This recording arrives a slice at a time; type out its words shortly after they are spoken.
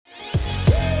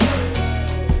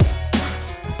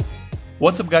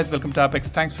What's up guys, welcome to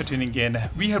Apex. Thanks for tuning in.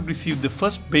 We have received the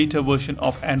first beta version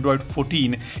of Android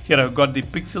 14. Here I've got the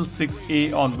Pixel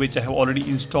 6a on which I have already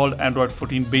installed Android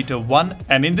 14 beta 1,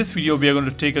 and in this video we are going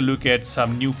to take a look at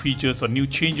some new features or new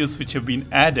changes which have been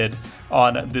added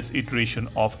on this iteration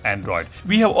of Android.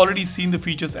 We have already seen the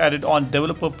features added on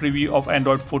developer preview of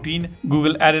Android 14.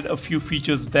 Google added a few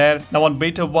features there. Now on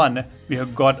beta 1 we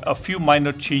have got a few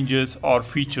minor changes or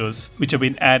features which have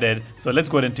been added. So let's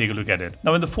go ahead and take a look at it.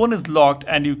 Now when the phone is locked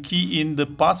and you key in the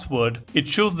password, it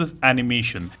shows this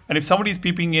animation. And if somebody is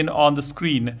peeping in on the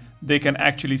screen, they can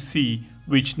actually see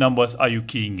which numbers are you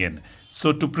keying in.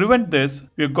 So to prevent this,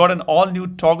 we've got an all new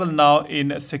toggle now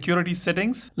in security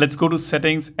settings. Let's go to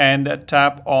settings and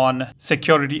tap on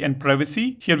security and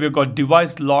privacy. Here we've got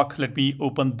device lock. Let me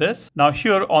open this. Now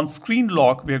here on screen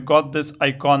lock, we have got this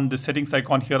icon, the settings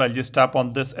icon here. I'll just tap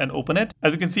on this and open it.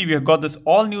 As you can see, we have got this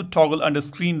all new toggle under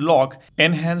screen lock,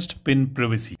 enhanced pin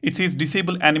privacy. It says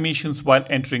disable animations while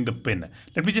entering the pin.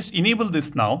 Let me just enable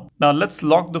this now. Now let's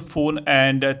lock the phone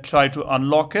and try to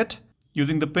unlock it.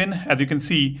 Using the pin, as you can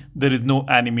see, there is no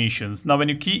animations. Now when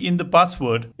you key in the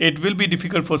password, it will be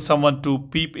difficult for someone to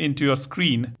peep into your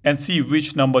screen and see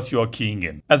which numbers you are keying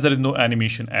in, as there is no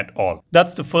animation at all.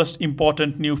 That's the first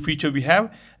important new feature we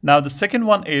have. Now the second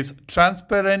one is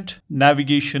transparent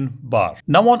navigation bar.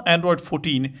 Now on Android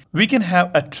 14, we can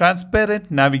have a transparent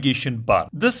navigation bar.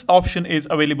 This option is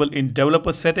available in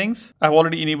developer settings. I've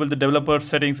already enabled the developer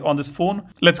settings on this phone.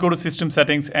 Let's go to system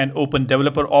settings and open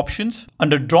developer options.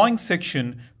 Under drawing section,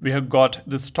 we have got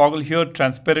this toggle here,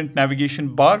 transparent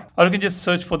navigation bar, or you can just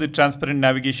search for the transparent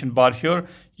navigation bar here.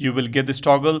 You will get this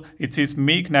toggle. It says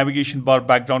make navigation bar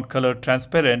background color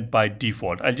transparent by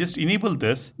default. I'll just enable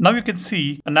this. Now you can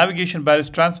see a navigation bar is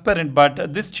transparent,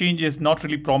 but this change is not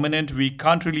really prominent. We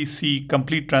can't really see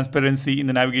complete transparency in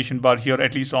the navigation bar here,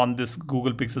 at least on this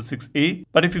Google Pixel 6a.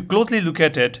 But if you closely look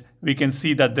at it, we can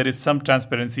see that there is some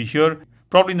transparency here.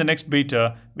 Probably in the next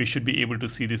beta, we should be able to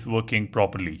see this working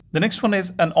properly. The next one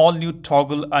is an all new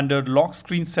toggle under lock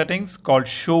screen settings called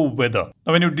show weather.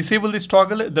 Now when you disable this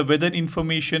toggle, the weather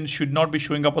information should not be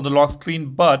showing up on the lock screen,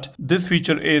 but this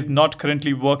feature is not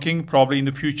currently working. Probably in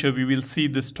the future, we will see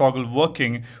this toggle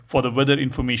working for the weather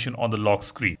information on the lock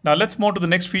screen. Now let's move to the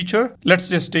next feature. Let's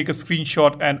just take a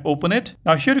screenshot and open it.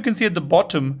 Now here you can see at the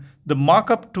bottom, the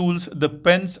markup tools, the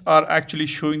pens are actually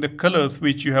showing the colors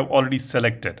which you have already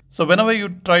selected. So whenever you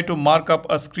try to mark up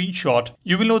a screenshot,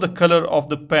 you will know the color of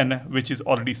the pen which is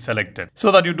already selected,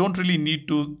 so that you don't really need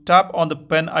to tap on the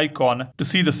pen icon to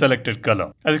see the selected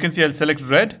color. As you can see, I'll select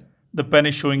red. The pen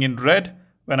is showing in red.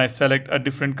 When I select a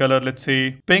different color, let's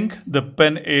say pink, the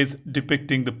pen is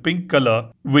depicting the pink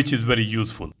color, which is very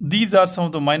useful. These are some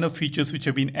of the minor features which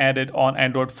have been added on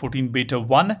Android 14 beta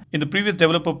 1. In the previous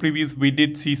developer previews, we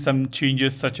did see some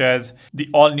changes such as the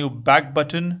all new back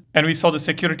button, and we saw the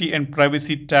security and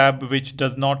privacy tab, which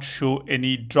does not show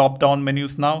any drop down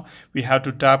menus now. We have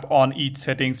to tap on each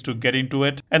settings to get into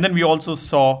it. And then we also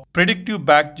saw predictive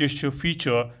back gesture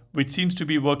feature, which seems to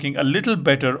be working a little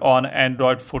better on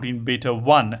Android 14 beta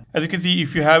 1. As you can see,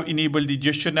 if you have enabled the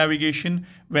gesture navigation,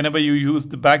 whenever you use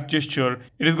the back gesture,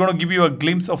 it is going to give you a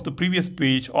glimpse of the previous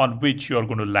page on which you are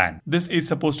going to land. This is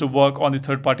supposed to work on the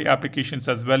third-party applications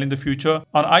as well in the future.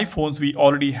 On iPhones, we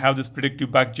already have this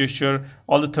predictive back gesture.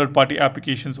 All the third-party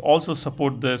applications also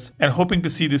support this, and hoping to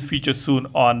see this feature soon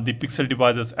on the Pixel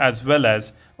devices as well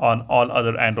as on all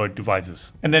other Android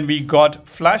devices. And then we got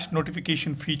flash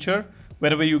notification feature.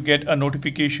 Whenever you get a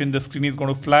notification, the screen is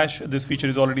going to flash. This feature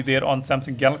is already there on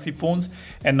Samsung Galaxy phones,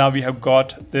 and now we have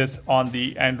got this on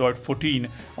the Android 14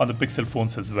 on the Pixel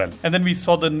phones as well. And then we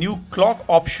saw the new clock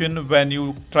option when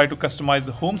you try to customize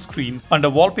the home screen under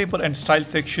wallpaper and style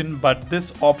section, but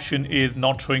this option is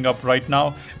not showing up right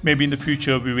now. Maybe in the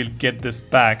future we will get this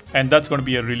back, and that's going to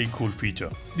be a really cool feature.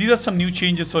 These are some new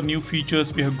changes or new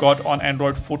features we have got on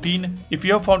Android 14. If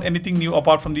you have found anything new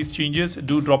apart from these changes,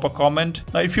 do drop a comment.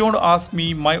 Now if you want to ask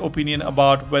me my opinion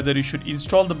about whether you should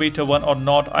install the beta 1 or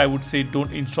not, I would say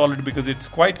don't install it because it's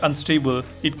quite unstable.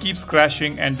 It keeps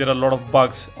crashing and there are a lot of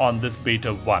bugs on this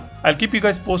beta 1. I'll keep you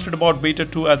guys posted about beta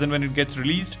 2 as and when it gets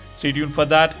released. Stay tuned for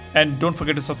that, and don't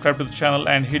forget to subscribe to the channel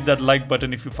and hit that like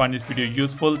button if you find this video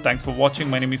useful. Thanks for watching.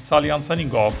 My name is Salian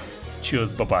signing off.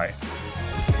 Cheers, bye bye.